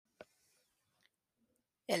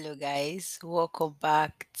Hello, guys. Welcome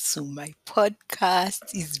back to my podcast.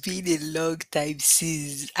 It's been a long time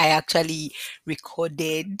since I actually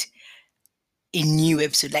recorded a new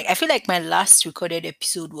episode. Like, I feel like my last recorded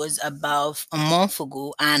episode was about a month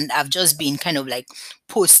ago, and I've just been kind of like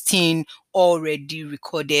posting already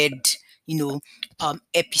recorded,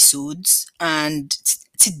 episodes. And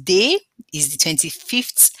today is the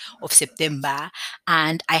 25th of September,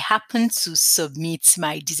 and I happened to submit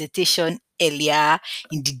my dissertation earlier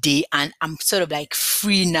in the day, and I'm sort of like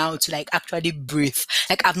free now to like actually breathe.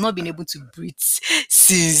 Like, I've not been able to breathe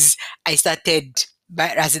since I started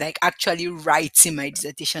by as in, like actually writing my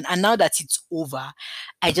dissertation. And now that it's over,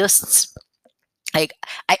 I just like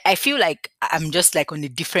I feel like I'm just like on a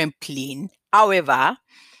different plane. However,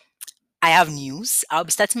 I have news. I'll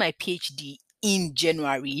be starting my PhD in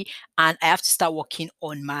January, and I have to start working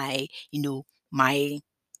on my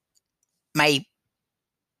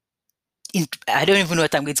I don't even know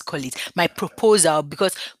what I'm going to call it, my proposal,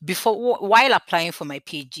 because while applying for my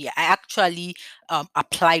PhD, I actually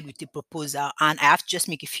applied with the proposal, and I have to just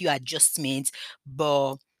make a few adjustments,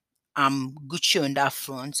 but I'm Gucci on that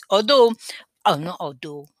front. Not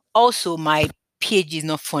although, also my PhD is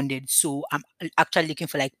not funded, so I'm actually looking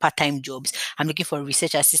for like part-time jobs. I'm looking for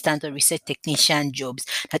research assistant or research technician jobs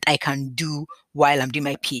that I can do while I'm doing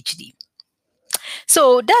my PhD.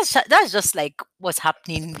 So that's just like what's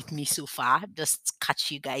happening with me so far. Just catch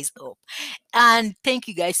you guys up. And thank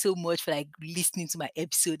you guys so much for like listening to my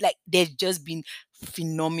episode. Like, there's just been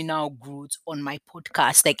phenomenal growth on my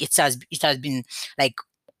podcast. Like, it has been like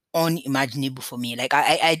unimaginable for me. Like,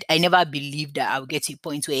 I never believed that I would get to a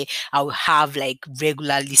point where I will have like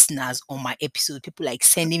regular listeners on my episode. People like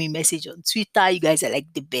sending me message on Twitter. You guys are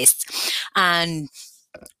like the best. And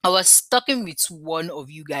I was talking with one of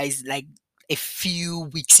you guys like a few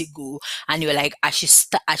weeks ago, and you were like, I should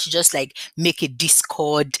just like make a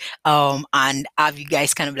Discord and have you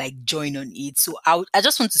guys kind of like join on it. So I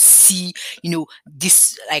just want to see,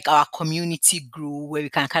 this like our community grow where we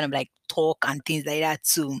can kind of like talk and things like that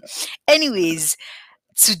too. Anyways,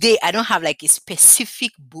 today I don't have like a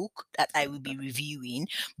specific book that I will be reviewing,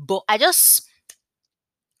 but I just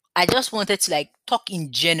wanted to like talk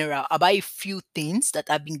in general about a few things that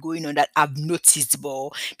have been going on that I've noticed, but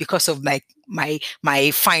because of like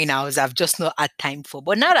my finals, I've just not had time for.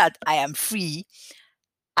 But now that I am free,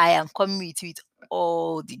 I am coming with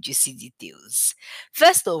all the juicy details.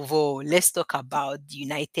 First of all, let's talk about the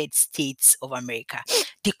United States of America,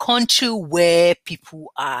 the country where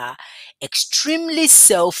people are extremely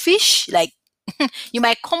selfish. Like, you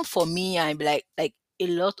might come for me and be like a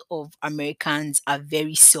lot of Americans are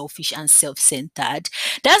very selfish and self-centered.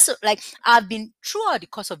 That's like I've been throughout the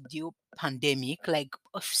course of the whole pandemic, like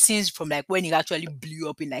since from like when it actually blew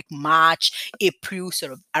up in like March, April,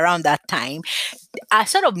 sort of around that time. I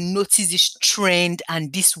sort of noticed this trend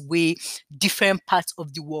and this way different parts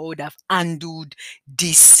of the world have handled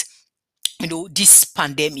this this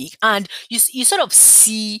pandemic, and you sort of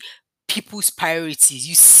see people's priorities.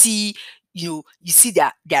 You see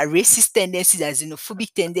their racist tendencies, their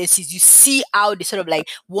xenophobic tendencies. You see how they sort of like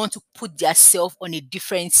want to put themselves on a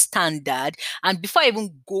different standard. And before I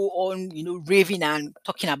even go on, raving and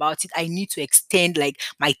talking about it, I need to extend like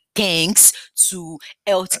my thanks to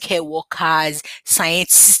healthcare workers,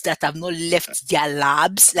 scientists that have not left their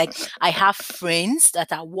labs. Like, I have friends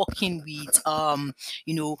that are working with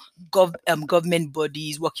you know government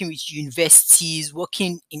bodies, working with universities,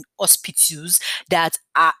 working in hospitals that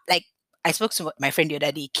are like, I spoke to my friend the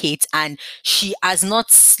other day, Kate, and she has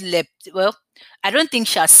not slept. Well, I don't think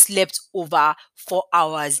she has slept over 4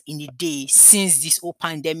 hours in a day since this whole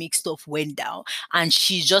pandemic stuff went down. And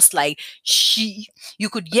she's just like, you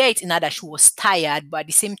could hear it in her that she was tired, but at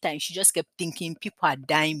the same time, she just kept thinking, people are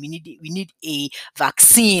dying. We need a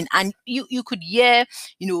vaccine. And you could hear,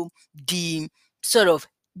 the sort of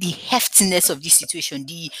the heftiness of this situation,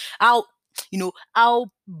 the how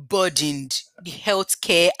burdened the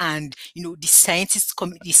healthcare and the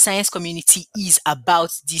science community is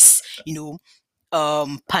about this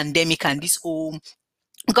pandemic and this whole,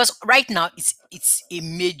 because right now it's a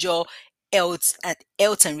major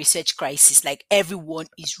health and research crisis. Like, everyone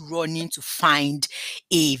is running to find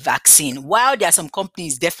a vaccine, while there are some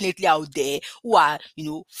companies definitely out there who are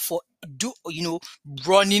for do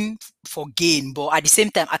running for gain, but at the same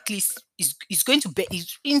time, at least it's going to be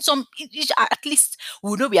in some at least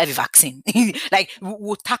we know we have a vaccine. Like,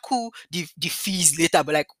 we'll tackle the fees later,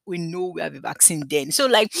 but like, we know we have a vaccine then. So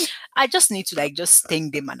like, I just need to like just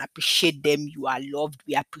thank them and appreciate them. You are loved.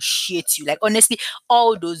 We appreciate you. Like, honestly,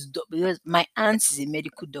 all those because my aunt is a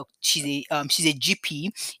medical doctor. She's a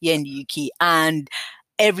GP here in the UK, and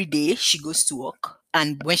every day she goes to work.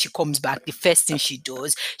 and when she comes back, the first thing she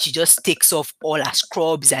does, she just takes off all her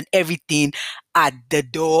scrubs and everything at the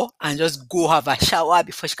door and just go have a shower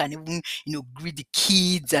before she can even, greet the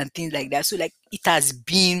kids and things like that. So like it has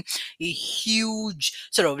been a huge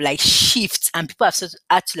sort of like shift, and people have sort of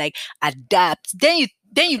had to like adapt. Then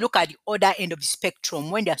you look at the other end of the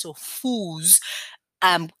spectrum when there are so fools.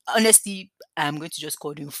 Honestly, I'm going to just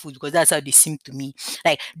call them fools because that's how they seem to me.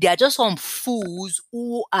 Like they are just some fools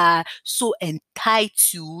who are so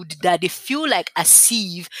entitled that they feel like as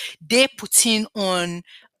if they putting on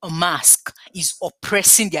a mask is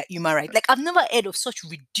oppressing their human right. Like I've never heard of such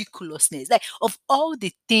ridiculousness. Like of all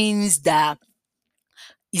the things that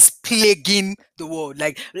is plaguing the world.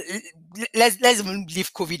 Like let's even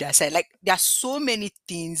leave COVID aside. Like there are so many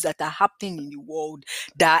things that are happening in the world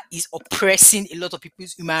that is oppressing a lot of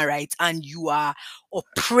people's human rights, and you are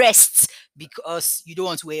oppressed because you don't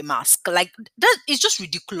want to wear a mask. Like that is just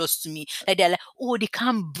ridiculous to me. Like they're like, oh, they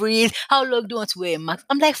can't breathe. How long do you want to wear a mask?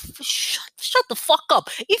 I'm like, shut the fuck up.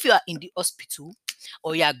 If you are in the hospital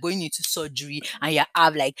or you are going into surgery and you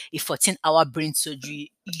have like a 14-hour brain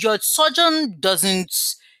surgery, your surgeon doesn't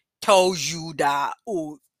tell you that,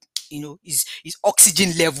 oh, his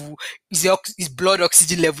oxygen level, his blood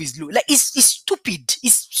oxygen level is low. Like it's stupid.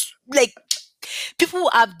 It's like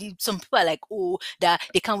people have some people are like, oh, that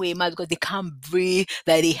they can't wear a mask because they can't breathe,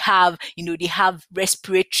 that they have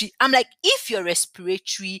respiratory. I'm like, if your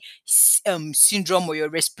respiratory syndrome or your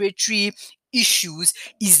respiratory issues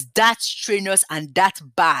is that strenuous and that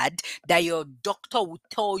bad that your doctor would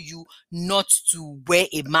tell you not to wear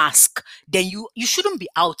a mask, then you shouldn't be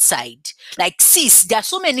outside. Like, sis, there are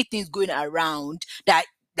so many things going around that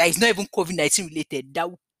is not even COVID-19 related that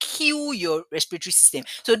will kill your respiratory system.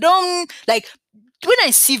 So don't like when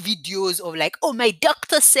I see videos of like, oh, my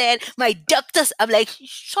doctor said, my doctors, I'm like,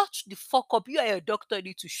 shut the fuck up. You are your doctor, you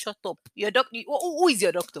need to shut up. Your doctor, who is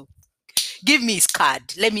your doctor? Give me his card.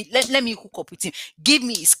 Let me hook up with him. Give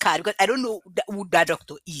me his card because I don't know who that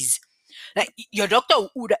doctor is. Like your doctor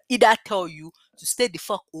would either tell you to stay the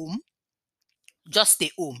fuck home, just stay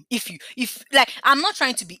home. If like, I'm not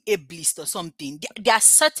trying to be ableist or something. There are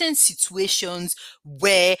certain situations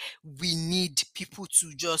where we need people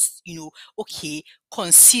to just, okay,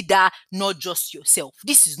 consider not just yourself.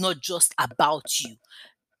 This is not just about you.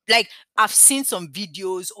 Like I've seen some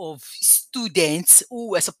videos of students who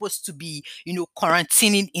were supposed to be,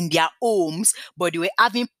 quarantining in their homes, but they were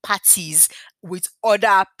having parties with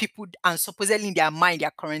other people and supposedly in their mind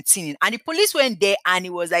they're quarantining. And the police went there and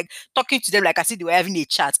it was like talking to them like I said they were having a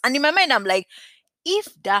chat. And in my mind, I'm like, if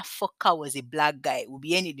that fucker was a black guy, it would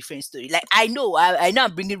be any different story. Like I know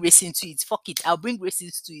I'm bringing race into it. Fuck it, I'll bring race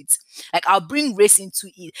into it. Like I'll bring race into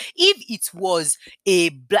it. If it was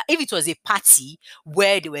a party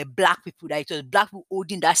where there were black people, that it was black people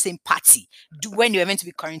holding that same party when they were meant to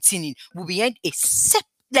be quarantining, would be a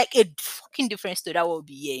like a fucking different story. That would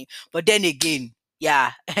be hearing. But then again,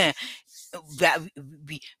 yeah.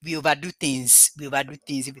 we overdo things. We overdo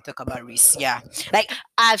things if we talk about race. Yeah. Like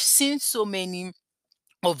I've seen so many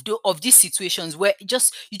of these situations where you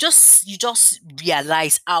just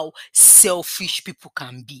realize how selfish people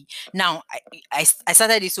can be. Now, I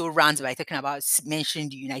started this whole rant by talking about mentioning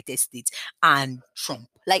the United States and Trump.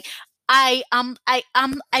 Like I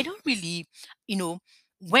don't really,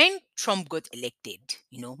 when Trump got elected,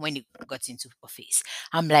 when he got into office,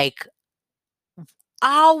 I'm like,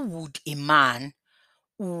 how would a man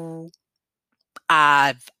who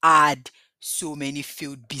have had so many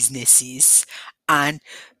failed businesses and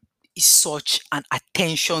is such an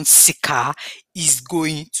attention seeker is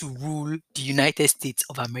going to rule the United States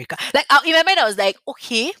of America? Like in my mind, I was like,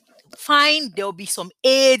 okay, fine. There'll be some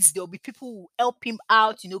aides. There'll be people who help him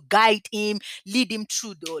out. Guide him, lead him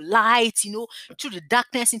through the light. Through the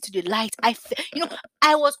darkness into the light.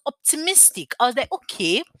 I was optimistic. I was like,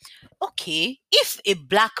 okay, if a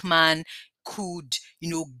black man could,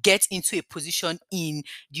 get into a position in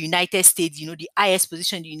the United States, the highest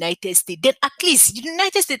position in the United States, then at least the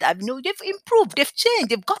United States have, they've improved, they've changed,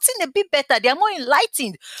 they've gotten a bit better, they are more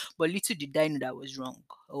enlightened. But little did I know that I was wrong.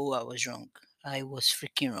 Oh, I was wrong. I was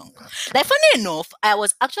freaking wrong. Like, funny enough, I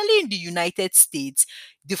was actually in the United States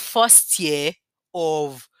the first year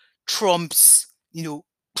of Trump's,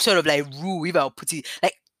 sort of like rule, if I'll put it.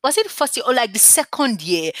 Like, was it the first year or like the second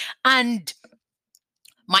year? And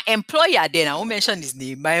my employer then, I won't mention his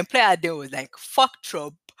name, my employer then was like, fuck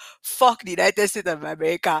Trump, fuck the United States of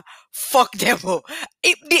America, fuck them all.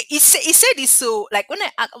 He said it so, like when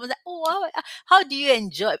I was like, oh, how do you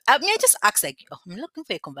enjoy? I mean, I just asked like, oh, I'm looking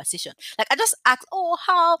for a conversation. Like I just asked, oh,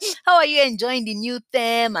 how are you enjoying the new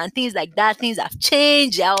term and things like that? Things have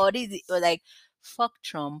changed. Or this, it was like, fuck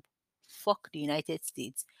Trump, fuck the United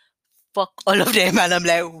States, fuck all of them. And I'm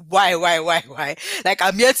like, why? Like,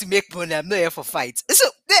 I'm here to make money. I'm not here for fights. So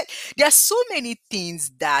there are so many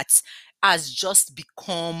things that has just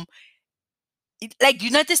become like the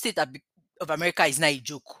United States of America is not a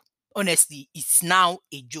joke. Honestly, it's now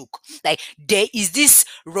a joke. Like, there is this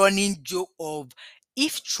running joke of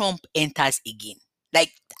if Trump enters again.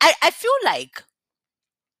 Like, I feel like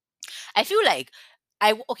I feel like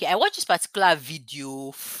I watched this particular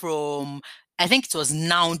video from, I think it was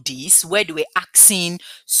Now This, where they were asking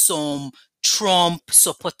some Trump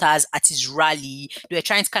supporters at his rally. They were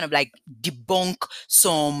trying to kind of like debunk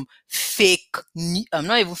some fake,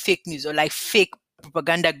 not even fake news, or like fake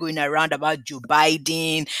propaganda going around about Joe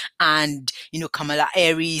Biden and Kamala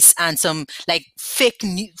Harris, and some like fake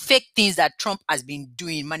things that Trump has been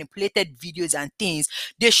doing, manipulated videos and things.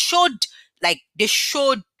 They showed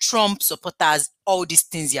Trump supporters all these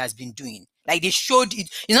things he has been doing. Like, they showed it.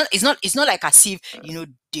 It's not like as if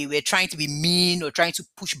they were trying to be mean or trying to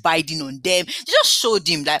push Biden on them. They just showed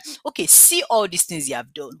him that, okay, see all these things you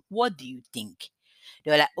have done. What do you think? They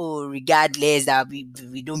were like, oh, regardless, that we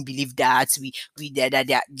don't believe that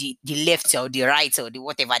that the left or the right or the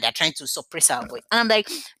whatever, they're trying to suppress our voice. And I'm like,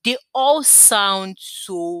 they all sound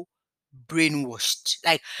so brainwashed.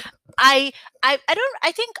 Like, I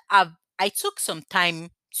think I took some time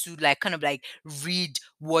to like kind of like read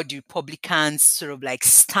what the Republicans sort of like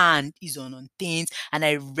stand is on things, and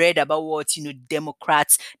I read about what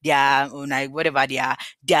Democrats, their like whatever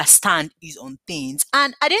their stand is on things.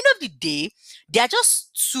 And at the end of the day, they are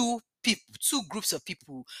just two groups of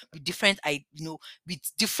people with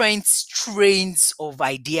with different strains of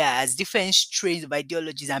ideas, different strains of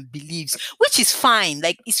ideologies and beliefs, which is fine.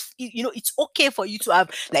 Like, it's okay for you to have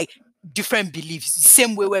like different beliefs. The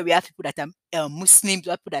same way where we have people that are Muslims, we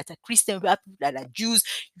have people that are Christians, we have people that are Jews.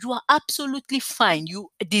 You are absolutely fine. You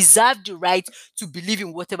deserve the right to believe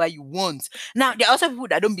in whatever you want. Now, there are also people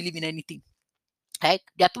that don't believe in anything. Like,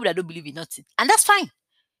 there are people that don't believe in nothing, and that's fine.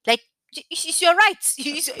 Like, it's your right.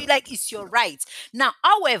 It's your right. Now,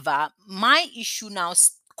 however, my issue now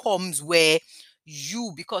comes where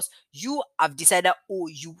because you have decided,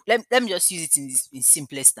 let me just use it in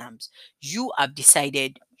simplest terms. You have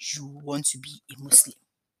decided you want to be a Muslim,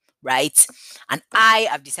 right? And I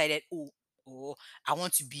have decided, I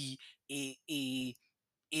want to be a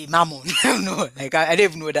mammon. I don't know. Like, I don't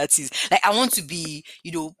even know what that is. Like, I want to be,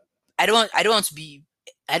 I don't want to be,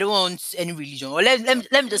 I don't want any religion. Or let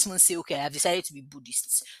me just even say, okay, I've decided to be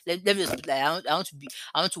Buddhist. Let me just put like, I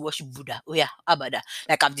want to worship Buddha. Oh yeah, how about that?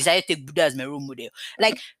 Like, I've decided to take Buddha as my role model.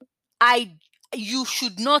 Like, I you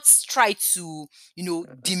should not try to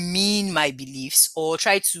demean my beliefs, or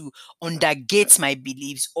try to undergate my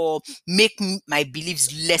beliefs, or make my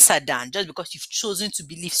beliefs lesser than, just because you've chosen to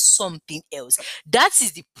believe something else. That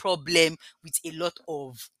is the problem with a lot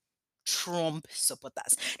of Trump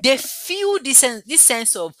supporters. They feel this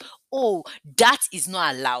sense of, oh, that is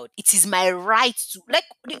not allowed. It is my right to, like,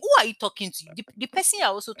 who are you talking to? The person you're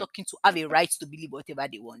also talking to have a right to believe whatever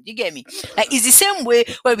they want. You get me? Like, it's the same way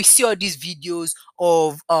where we see all these videos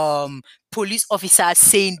of police officers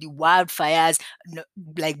saying the wildfires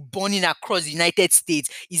like burning across the United States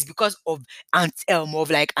is because of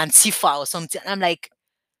like Antifa or something. I'm like,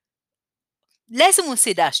 let's even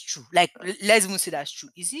say that's true. Like, let's even say that's true.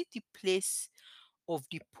 Is it the place of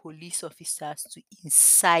the police officers to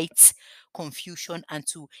incite confusion and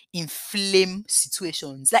to inflame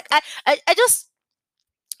situations? Like, I just,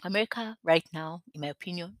 America right now, in my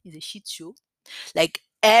opinion, is a shit show. Like,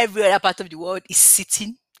 every other part of the world is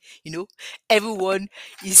sitting, everyone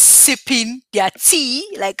is sipping their tea.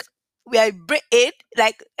 Like, we are in Britain,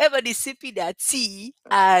 like, everybody's sipping their tea,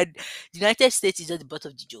 and the United States is just the butt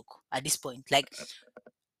of the joke at this point. Like,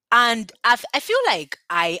 and I feel like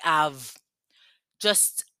I have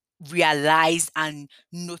just realized and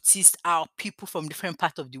noticed how people from different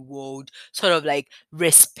parts of the world sort of like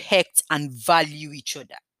respect and value each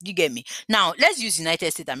other. You get me? Now, let's use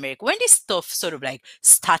United States of America. When this stuff sort of like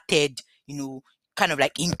started, kind of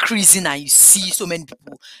like increasing, and you see so many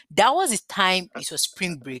people, that was the time it was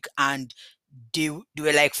spring break, and they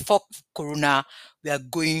were like, fuck Corona, we are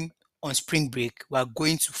going on spring break. We are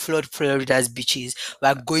going to flood Florida's beaches. We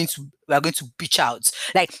are going to beach out.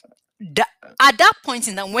 Like, that, at that point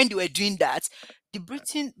in time when they were doing that, the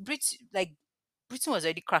Britain was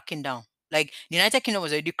already cracking down. Like, the United Kingdom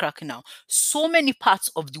was already cracking down. So many parts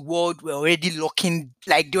of the world were already locking,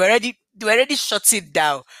 like, they were already shutting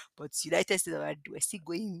down. But United States were still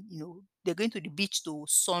going, they're going to the beach to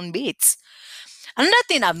sunbathe. Another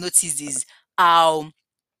thing I've noticed is how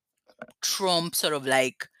Trump sort of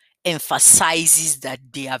like emphasizes that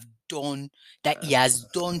they have done, that he has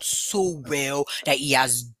done so well, that he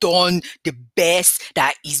has done the best,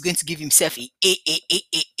 that he's going to give himself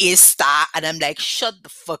a star. And I'm like, shut the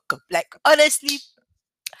fuck up. Like, honestly,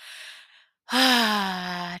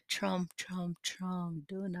 Trump,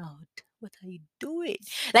 Donald, what are you doing?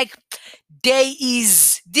 Like, there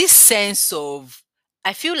is this sense of,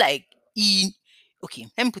 I feel like okay,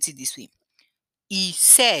 let me put it this way. He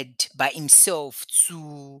said by himself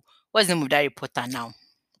to, what's the name of that reporter now?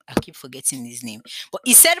 I keep forgetting his name. But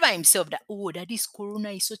he said by himself that, oh, that this corona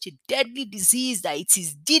is such a deadly disease, that it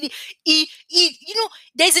is deadly.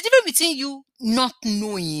 There's a difference between you not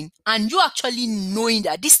knowing and you actually knowing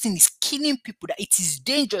that this thing is killing people, that it is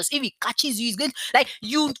dangerous. If it catches you, it's going to, like,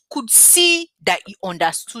 you could see that he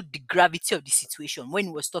understood the gravity of the situation when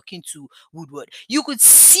he was talking to Woodward. You could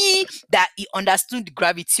see that he understood the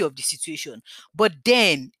gravity of the situation. But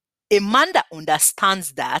then a man that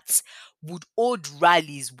understands that would hold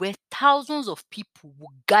rallies where thousands of people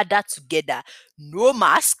would gather together, no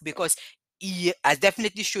mask, because he has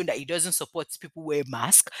definitely shown that he doesn't support people wear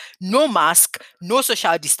mask, no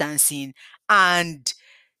social distancing, and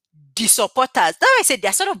the supporters. That's why I said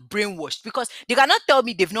they're sort of brainwashed, because they cannot tell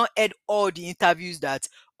me they've not heard all the interviews that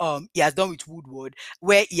he has done with Woodward,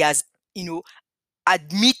 where he has,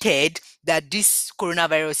 admitted that this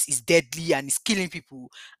coronavirus is deadly and is killing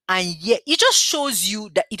people. And yet it just shows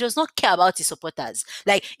you that he does not care about his supporters.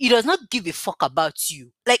 Like, he does not give a fuck about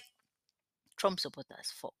you. Like, Trump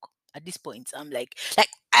supporters, fuck. At this point, I'm like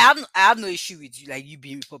I have no issue with you, like, you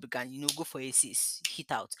being Republican, go for a sis, hit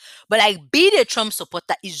out. But like, being a Trump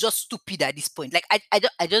supporter is just stupid at this point. Like,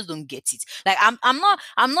 I just don't get it. Like, I'm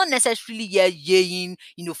not necessarily yaying,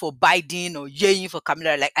 for Biden or yaying for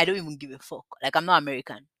Kamala. Like, I don't even give a fuck. Like, I'm not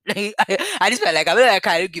American. Like, at this point, like, I'm not like,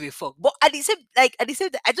 I don't give a fuck. But at the same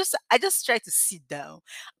time, I just try to sit down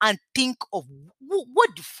and think of what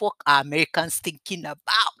the fuck are Americans thinking about?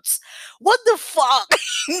 What the fuck?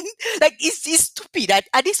 Like, it's stupid.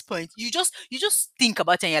 At this point, you just think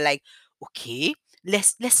about it and you're like, okay,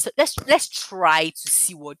 let's try to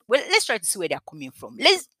see let's try to see where they're coming from.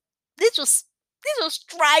 Let's just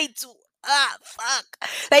try to, fuck.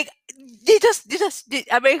 Like, the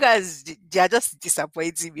Americans, they are just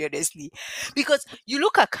disappointing me, honestly. Because you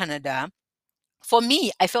look at Canada, for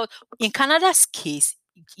me, I felt in Canada's case,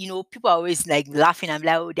 people are always like laughing. I'm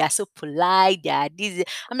like, oh, they're so polite, they are this.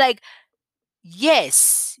 I'm like,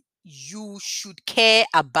 yes, you should care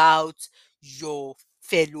about your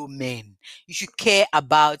fellow men. You should care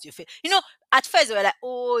about at first they were like,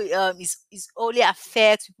 oh, it's only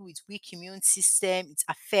affects people with weak immune system, it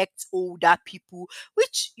affects older people,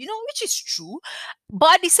 which is true.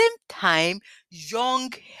 But at the same time,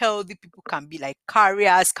 young, healthy people can be like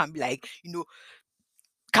carriers, can be like,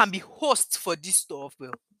 can be hosts for this stuff.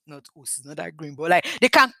 Well, not hosts, it's not that green, but like, they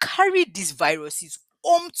can carry these viruses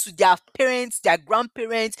home to their parents, their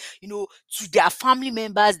grandparents, to their family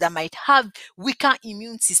members that might have weaker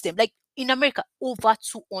immune system. Like, in America, over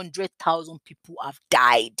 200,000 people have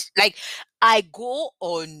died. Like, I go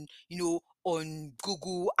on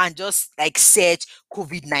Google and just like search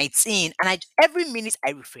COVID-19, and every minute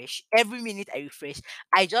I refresh,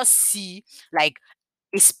 I just see like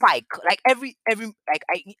a spike. Like, every like,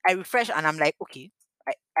 I refresh and I'm like, okay.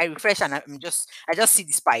 I refresh and I just see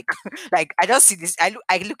the spike. Like, I just see this. I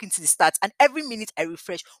look into the stats, and every minute I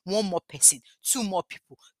refresh, one more person, two more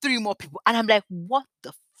people, three more people, and I'm like, what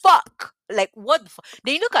the fuck? Like, what the fuck?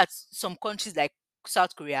 Then you look at some countries like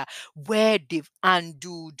South Korea, where they've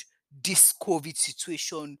handled this COVID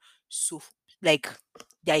situation. So, like,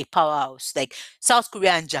 they're a powerhouse. Like, South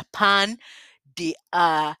Korea and Japan, they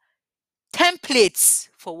are templates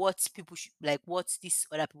for what people should, like, what these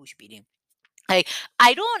other people should be doing. Like,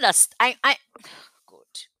 I don't understand. I God,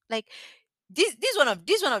 like, this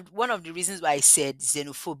one of the reasons why I said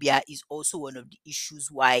xenophobia is also one of the issues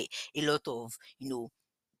why a lot of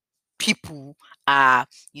people a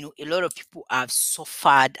lot of people have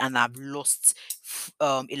suffered and have lost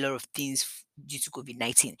a lot of things due to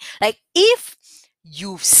COVID-19. Like, if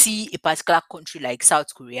you see a particular country like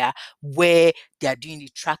South Korea, where they are doing the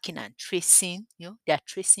tracking and tracing, they are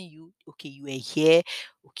tracing you. Okay, you were here.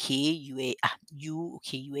 Okay, you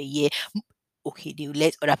were here. Okay, they will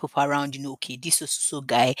let other people around, okay, this so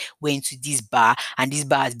guy went to this bar, and this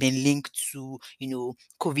bar has been linked to,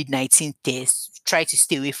 COVID-19 tests. Try to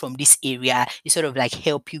stay away from this area. It sort of like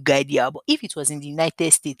help you guide you out. But if it was in the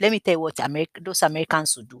United States, let me tell you what those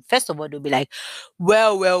Americans would do. First of all, they'll be like,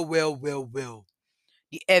 well,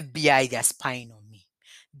 the FBI, they're spying on me.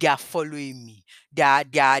 They are following me. They are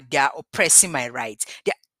oppressing my rights.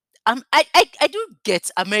 I do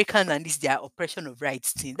get American and this their oppression of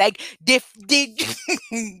rights thing. Like, they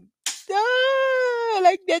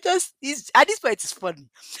Like they're just it's at this point it's funny.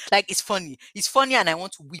 Like it's funny. It's funny and I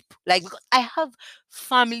want to weep. Like because I have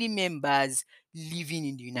family members living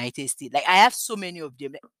in the United States. Like I have so many of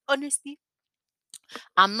them. Like, honestly,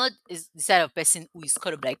 I'm not the side of person who is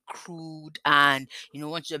kind of like crude and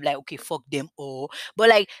want to be like okay fuck them all. But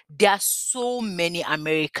like there are so many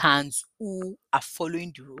Americans who are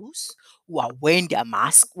following the rules, who are wearing their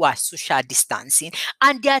mask, who are social distancing,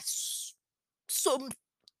 and there are so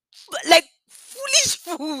like foolish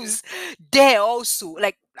fools there also.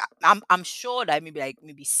 Like I'm sure that maybe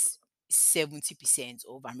 70%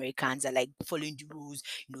 of Americans are like following the rules,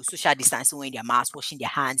 social distancing, wearing their masks, washing their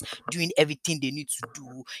hands, doing everything they need to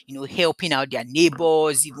do, helping out their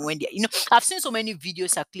neighbors, even when I've seen so many videos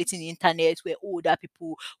circulating the internet where older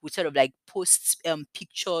people would sort of like post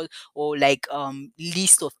pictures or like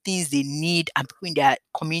list of things they need, and people in their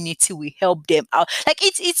community will help them out. Like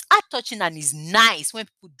it's art touching and it's nice when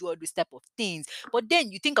people do all these type of things. But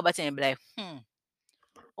then you think about it and be like,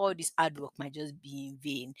 all this hard work might just be in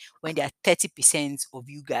vain when there are 30% of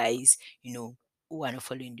you guys, who are not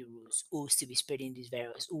following the rules, who will still be spreading this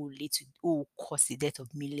virus, who will cause the death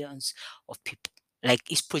of millions of people. Like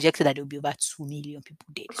it's projected that there will be over 2 million people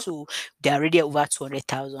dead. So they're already over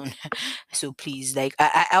 200,000. So please, like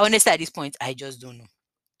I honestly at this point I just don't know.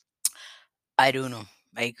 I don't know.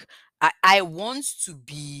 Like I want to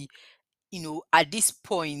be, at this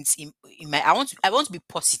point in my I want to be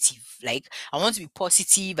positive. Like I want to be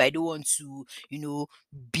positive. I don't want to,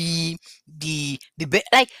 be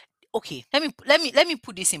like okay, let me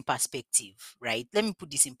put this in perspective, right? Let me put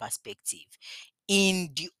this in perspective.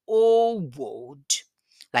 In the old world,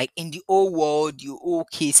 like in the old world, the old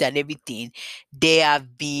case and everything, there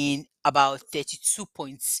have been about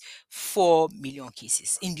 32.4 million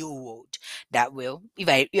cases in the whole world. That will,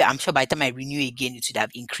 I'm sure by the time I renew again, it would have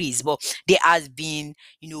increased. But there has been,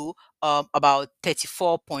 about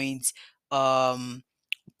 34 points. Let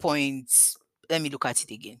me look at it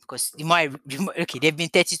again because okay, there have been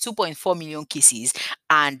 32.4 million cases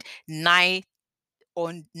and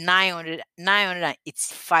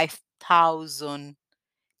 985,000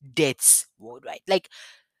 deaths worldwide. Like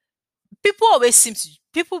people always seem to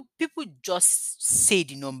people just say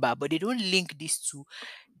the number, but they don't link this to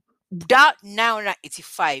that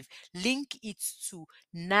 985, link it to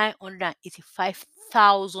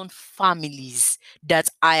 985,000 families that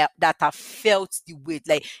have felt the weight.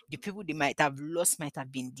 Like the people they might have lost might have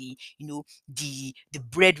been the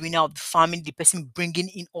breadwinner of the family, the person bringing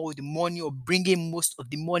in all the money or bringing most of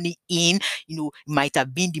the money in. It might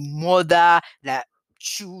have been the mother, like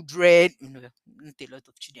children, not a lot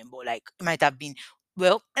of children, but like it might have been,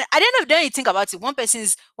 well, at the end of the day, you think about it, one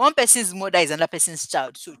person's mother is another person's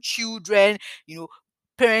child. So children, you know,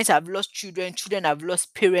 parents have lost children, children have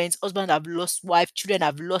lost parents, husband have lost wife, children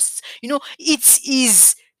have lost, it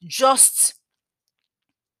is just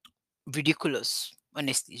ridiculous.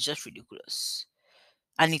 Honestly, it's just ridiculous.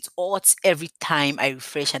 And it hurts every time I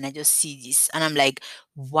refresh and I just see this. And I'm like,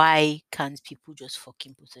 why can't people just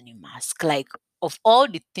fucking put on a mask? Like, of all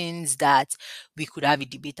the things that we could have a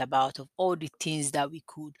debate about, of all the things that we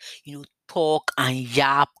could, talk and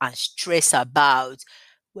yap and stress about,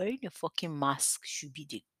 wearing a fucking mask should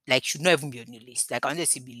be should not even be on the list. Like, I want to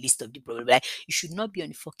see the list of the problem. Like, you should not be on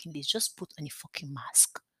the fucking list. Just put on a fucking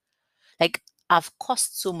mask. Like I've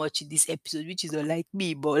cursed so much in this episode, which is unlike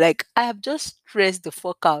me, but like I have just stressed the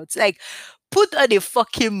fuck out. Like, put on a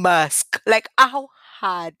fucking mask. Like, how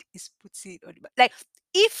hard is putting on a mask? Like,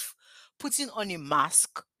 if putting on a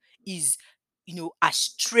mask is as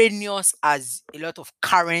strenuous as a lot of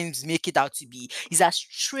Karens make it out to be, is as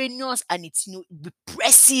strenuous and it's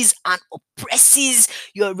represses and oppresses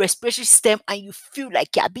your respiratory system and you feel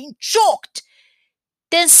like you're being choked,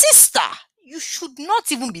 then sister, you should not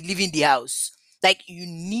even be leaving the house. Like you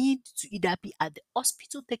need to either be at the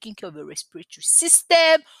hospital taking care of your respiratory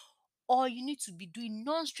system, or you need to be doing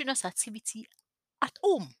non-strenuous activity at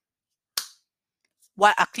home.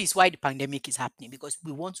 Why, at least why the pandemic is happening, because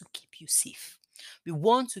we want to keep you safe. We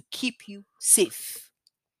want to keep you safe.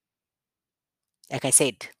 Like I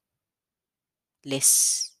said,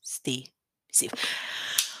 let's stay safe.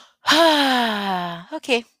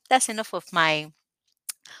 Okay, that's enough of my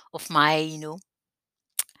my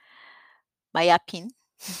yapping.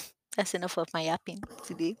 That's enough of my yapping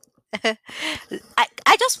today. I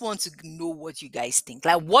just want to know what you guys think.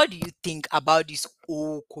 Like, what do you think about this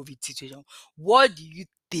whole COVID situation? What do you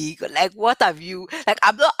think? Like, what have you, like,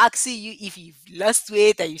 I'm not asking you if you've lost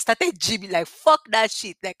weight and you started gymming. Like, fuck that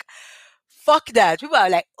shit. Like, fuck that. People are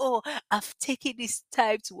like, oh, I've taken this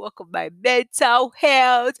time to work on my mental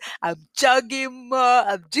health. I'm jogging more.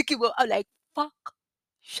 I'm drinking more. I'm like, fuck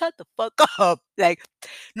shut the fuck up. Like,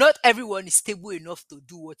 not everyone is stable enough to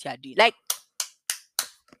do what you're doing. Like,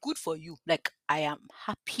 good for you. Like, I am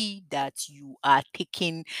happy that you are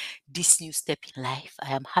taking this new step in life.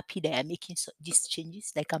 I am happy that you're making these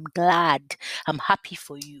changes. Like, I'm glad. I'm happy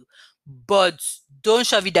for you. But don't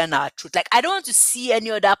shove it down our throat. Like, I don't want to see any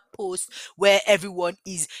other post where everyone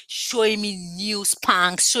is showing me new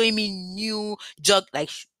spanks, showing me new jug. Like,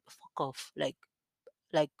 fuck off. Like,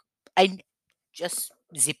 I just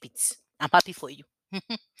zip it. I'm happy for you.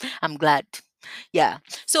 I'm glad. Yeah.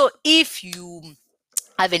 So if you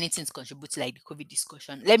have anything to contribute to like the COVID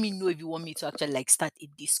discussion, let me know if you want me to actually like start a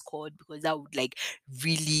Discord, because that would like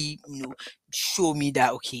really, show me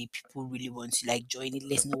that okay, people really want to like join it.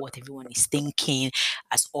 Let's know what everyone is thinking.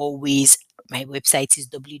 As always, my website is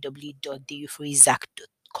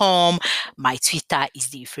www.theeuphorizac.com. My Twitter is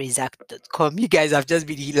theeuphorizac.com. You guys have just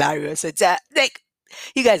been hilarious. It's like,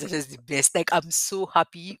 you guys are just the best. Like, I'm so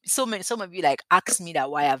happy. Some of you like asked me that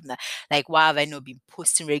why have I not been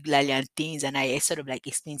posting regularly and things, and I sort of like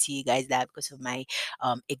explained to you guys that because of my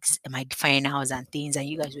my finals and things, and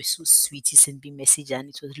you guys were so sweet. You sent me a message and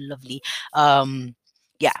it was lovely.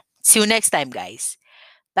 Yeah. Till next time, guys.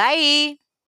 Bye.